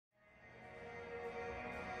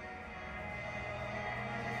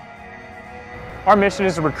Our mission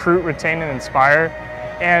is to recruit, retain, and inspire.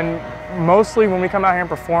 And mostly when we come out here and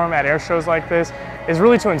perform at air shows like this, is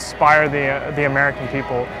really to inspire the American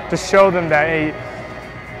people, to show them that, hey,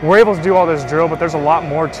 we're able to do all this drill, but there's a lot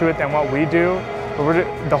more to it than what we do.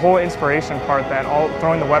 But the whole inspiration part, that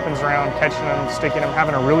throwing the weapons around, catching them, sticking them,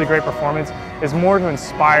 having a really great performance, is more to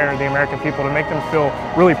inspire the American people, to make them feel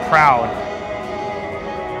really proud.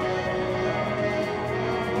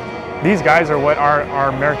 These guys are what our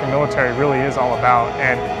American military really is all about,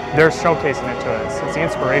 and they're showcasing it to us. It's the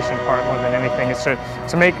inspiration part more than anything. It's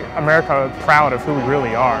to make America proud of who we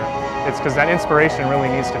really are. It's because that inspiration really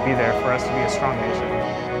needs to be there for us to be a strong nation.